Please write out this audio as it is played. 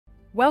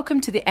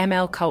Welcome to the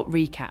ML Cult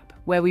Recap,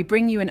 where we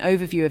bring you an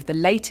overview of the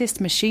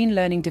latest machine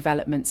learning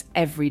developments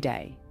every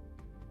day.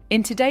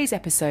 In today's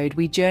episode,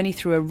 we journey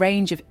through a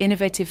range of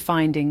innovative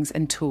findings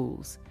and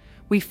tools.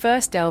 We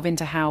first delve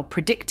into how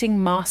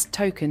predicting masked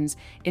tokens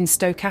in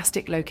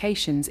stochastic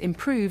locations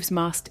improves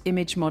masked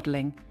image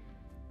modeling.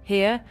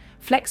 Here,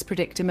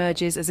 FlexPredict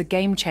emerges as a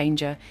game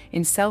changer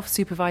in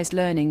self-supervised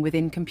learning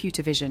within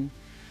computer vision.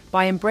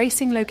 By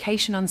embracing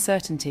location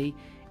uncertainty,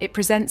 it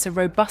presents a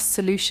robust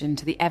solution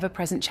to the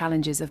ever-present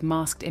challenges of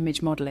masked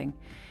image modeling.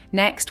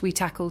 Next, we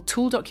tackle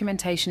tool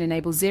documentation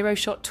enables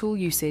zero-shot tool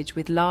usage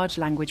with large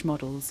language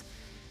models.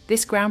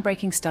 This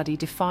groundbreaking study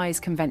defies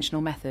conventional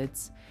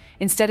methods.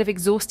 Instead of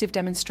exhaustive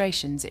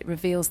demonstrations, it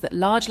reveals that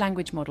large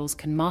language models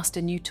can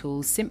master new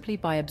tools simply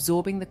by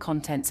absorbing the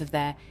contents of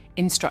their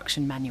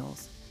instruction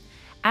manuals.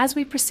 As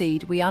we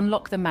proceed, we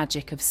unlock the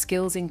magic of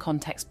skills in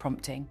context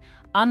prompting,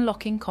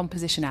 unlocking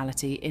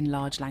compositionality in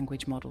large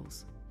language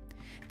models.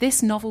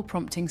 This novel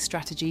prompting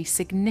strategy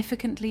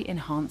significantly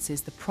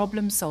enhances the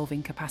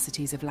problem-solving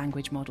capacities of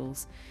language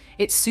models.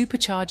 It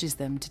supercharges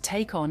them to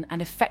take on and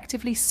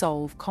effectively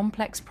solve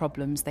complex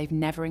problems they've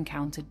never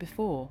encountered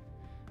before.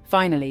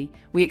 Finally,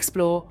 we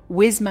explore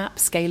WizMap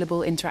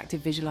scalable interactive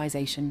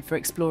visualization for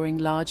exploring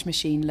large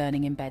machine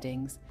learning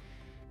embeddings.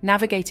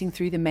 Navigating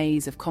through the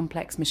maze of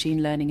complex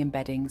machine learning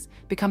embeddings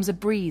becomes a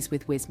breeze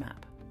with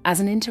WizMap. As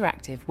an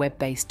interactive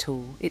web-based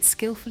tool, it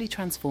skillfully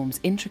transforms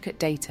intricate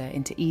data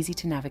into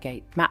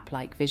easy-to-navigate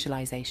map-like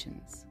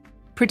visualizations.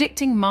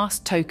 Predicting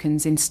masked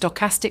tokens in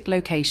stochastic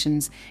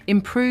locations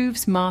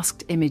improves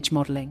masked image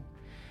modeling.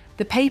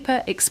 The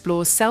paper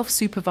explores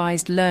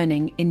self-supervised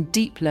learning in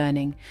deep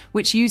learning,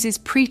 which uses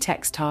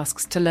pretext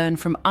tasks to learn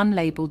from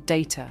unlabeled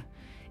data.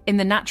 In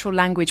the natural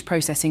language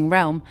processing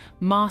realm,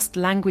 masked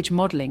language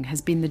modeling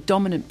has been the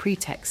dominant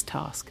pretext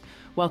task,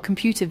 while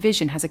computer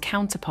vision has a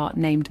counterpart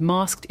named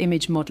masked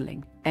image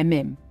modeling,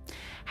 MIM.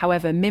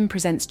 However, MIM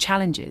presents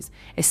challenges,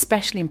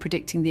 especially in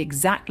predicting the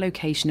exact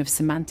location of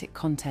semantic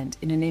content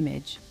in an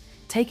image.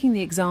 Taking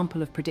the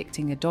example of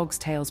predicting a dog's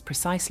tail's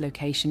precise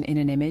location in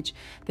an image,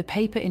 the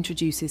paper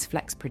introduces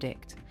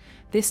FlexPredict.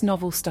 This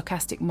novel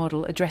stochastic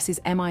model addresses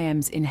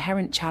MIM's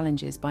inherent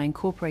challenges by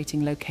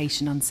incorporating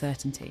location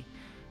uncertainty.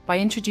 By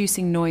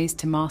introducing noise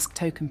to mask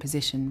token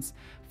positions,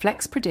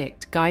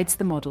 FlexPredict guides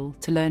the model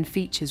to learn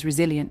features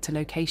resilient to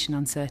location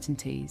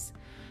uncertainties.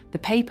 The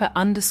paper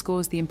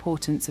underscores the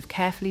importance of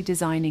carefully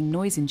designing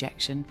noise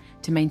injection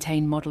to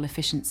maintain model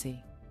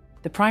efficiency.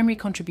 The primary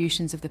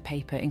contributions of the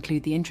paper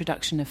include the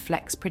introduction of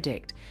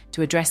FlexPredict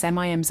to address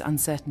MIM's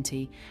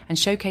uncertainty and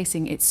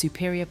showcasing its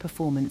superior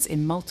performance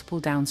in multiple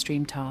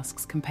downstream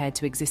tasks compared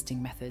to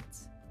existing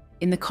methods.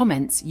 In the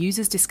comments,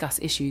 users discuss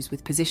issues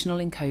with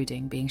positional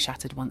encoding being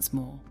shattered once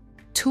more.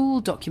 Tool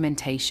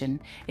documentation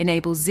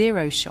enables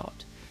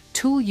zero-shot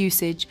tool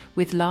usage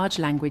with large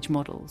language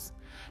models.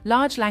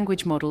 Large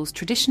language models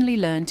traditionally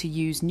learn to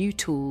use new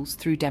tools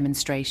through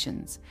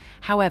demonstrations.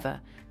 However,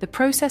 the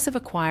process of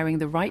acquiring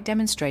the right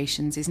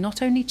demonstrations is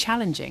not only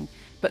challenging,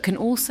 but can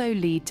also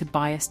lead to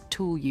biased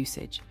tool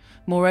usage.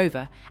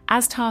 Moreover,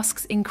 as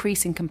tasks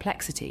increase in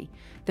complexity,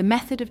 the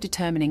method of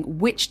determining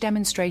which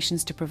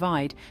demonstrations to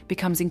provide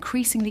becomes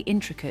increasingly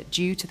intricate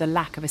due to the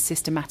lack of a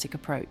systematic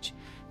approach.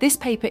 This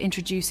paper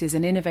introduces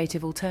an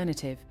innovative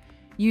alternative,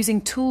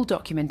 using tool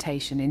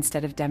documentation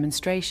instead of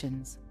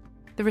demonstrations.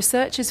 The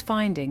researchers'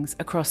 findings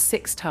across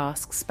 6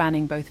 tasks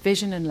spanning both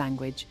vision and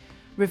language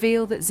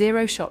reveal that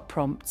zero-shot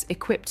prompts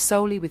equipped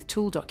solely with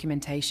tool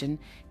documentation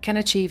can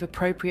achieve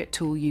appropriate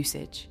tool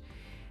usage.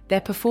 Their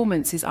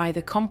performance is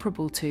either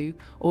comparable to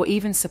or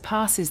even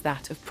surpasses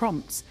that of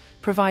prompts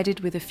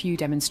provided with a few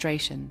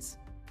demonstrations.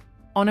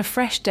 On a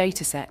fresh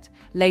dataset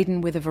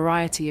laden with a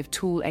variety of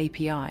tool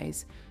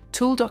APIs,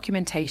 tool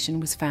documentation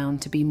was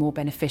found to be more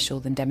beneficial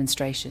than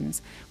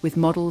demonstrations, with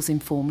models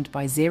informed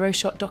by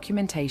zero-shot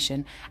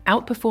documentation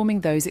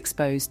outperforming those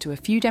exposed to a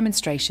few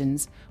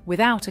demonstrations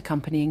without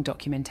accompanying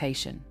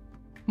documentation.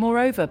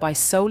 Moreover, by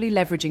solely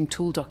leveraging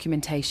tool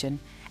documentation,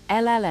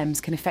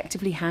 LLMs can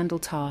effectively handle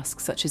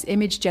tasks such as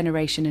image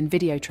generation and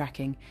video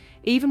tracking,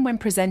 even when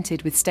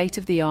presented with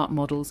state-of-the-art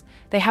models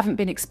they haven't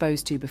been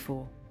exposed to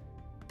before.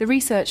 The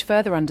research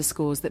further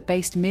underscores that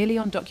based merely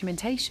on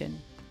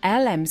documentation,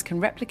 LLMs can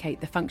replicate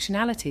the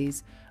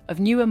functionalities of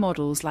newer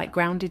models like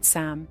Grounded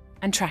SAM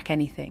and Track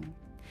Anything.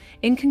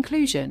 In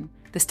conclusion,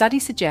 the study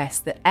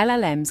suggests that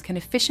LLMs can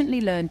efficiently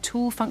learn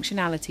tool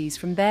functionalities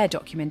from their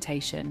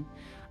documentation,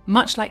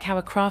 much like how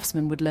a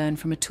craftsman would learn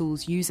from a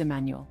tool's user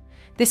manual.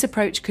 This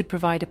approach could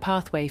provide a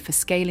pathway for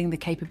scaling the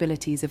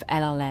capabilities of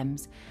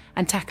LLMs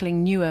and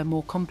tackling newer,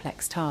 more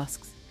complex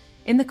tasks.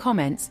 In the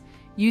comments,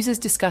 users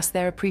discuss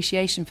their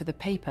appreciation for the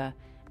paper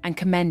and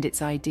commend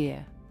its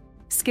idea.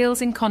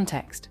 Skills in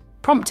context,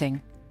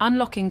 prompting,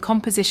 unlocking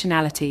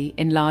compositionality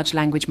in large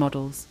language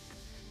models.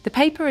 The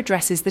paper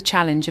addresses the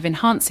challenge of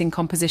enhancing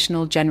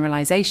compositional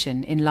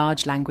generalization in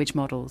large language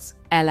models,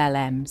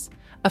 LLMs,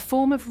 a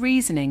form of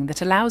reasoning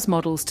that allows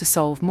models to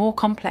solve more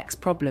complex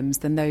problems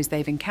than those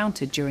they've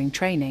encountered during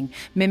training,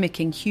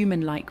 mimicking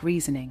human-like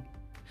reasoning.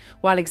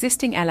 While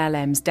existing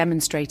LLMs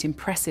demonstrate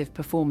impressive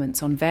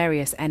performance on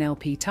various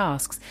NLP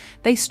tasks,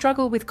 they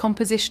struggle with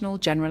compositional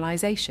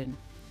generalization.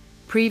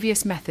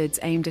 Previous methods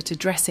aimed at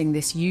addressing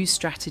this use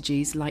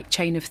strategies like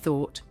chain of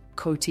thought,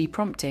 Coty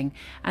prompting,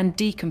 and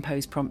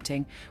decompose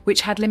prompting,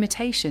 which had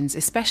limitations,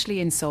 especially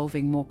in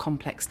solving more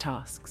complex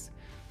tasks.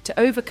 To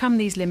overcome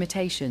these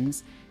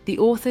limitations, the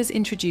authors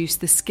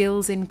introduced the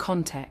skills in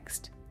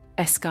context,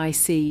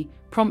 SKIC,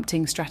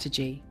 prompting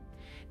strategy.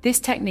 This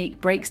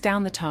technique breaks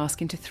down the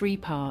task into 3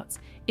 parts,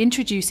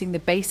 introducing the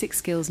basic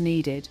skills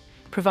needed,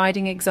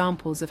 providing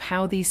examples of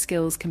how these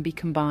skills can be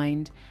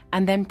combined,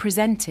 and then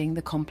presenting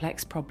the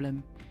complex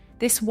problem.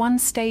 This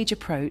one-stage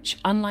approach,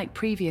 unlike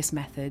previous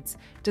methods,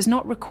 does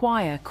not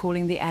require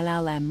calling the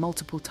LLM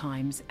multiple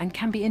times and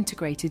can be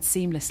integrated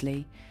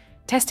seamlessly.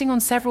 Testing on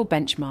several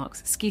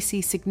benchmarks,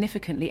 SKIC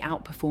significantly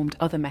outperformed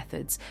other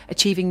methods,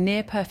 achieving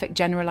near-perfect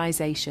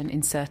generalization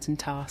in certain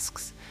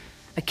tasks.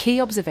 A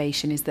key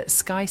observation is that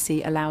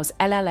SKIC allows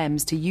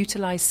LLMs to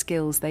utilize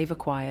skills they've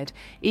acquired,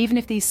 even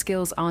if these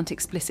skills aren't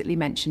explicitly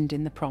mentioned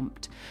in the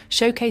prompt,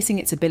 showcasing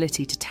its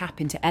ability to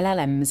tap into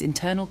LLMs'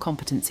 internal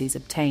competencies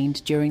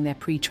obtained during their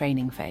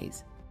pre-training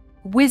phase.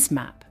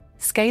 WizMap,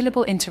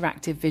 Scalable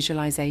Interactive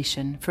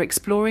Visualization for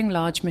exploring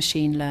large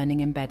machine learning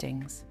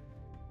embeddings.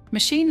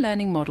 Machine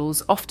learning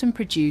models often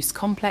produce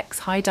complex,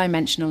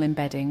 high-dimensional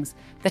embeddings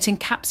that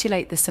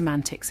encapsulate the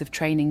semantics of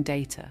training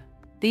data.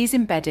 These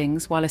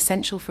embeddings, while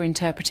essential for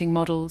interpreting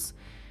models,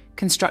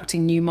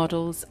 constructing new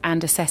models,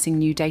 and assessing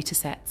new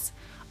datasets,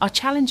 are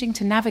challenging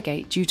to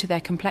navigate due to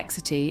their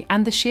complexity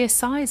and the sheer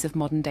size of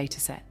modern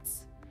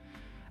datasets.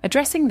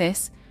 Addressing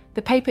this,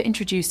 the paper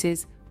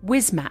introduces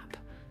WizMap,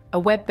 a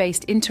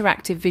web-based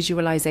interactive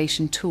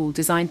visualization tool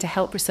designed to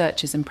help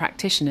researchers and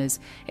practitioners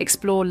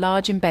explore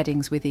large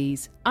embeddings with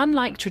ease.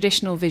 Unlike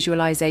traditional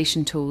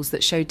visualization tools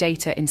that show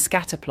data in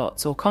scatter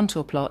plots or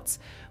contour plots,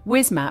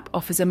 WizMap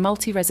offers a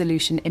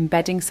multi-resolution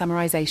embedding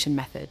summarization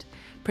method,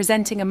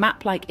 presenting a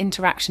map-like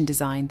interaction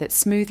design that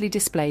smoothly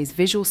displays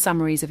visual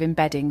summaries of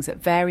embeddings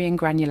at varying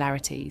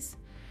granularities.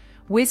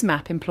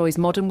 WizMap employs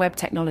modern web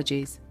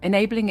technologies,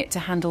 enabling it to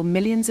handle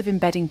millions of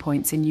embedding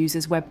points in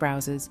users' web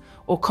browsers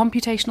or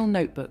computational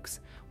notebooks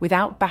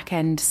without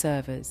back-end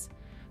servers.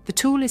 The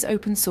tool is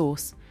open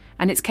source,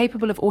 and it's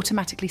capable of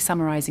automatically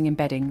summarizing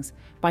embeddings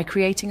by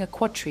creating a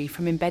quadtree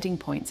from embedding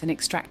points and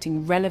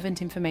extracting relevant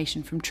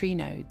information from tree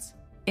nodes.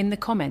 In the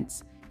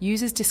comments,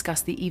 users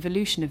discuss the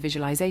evolution of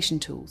visualization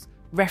tools,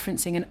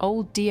 referencing an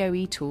old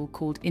DOE tool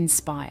called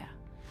Inspire.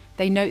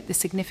 They note the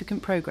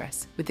significant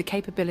progress, with the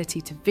capability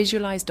to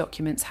visualize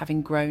documents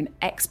having grown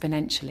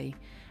exponentially,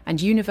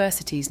 and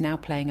universities now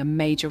playing a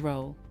major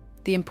role.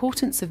 The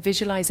importance of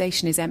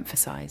visualization is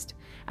emphasized,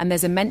 and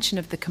there's a mention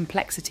of the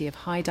complexity of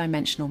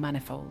high-dimensional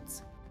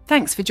manifolds.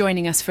 Thanks for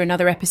joining us for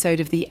another episode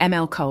of the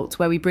ML Cult,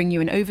 where we bring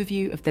you an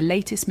overview of the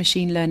latest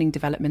machine learning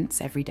developments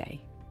every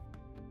day.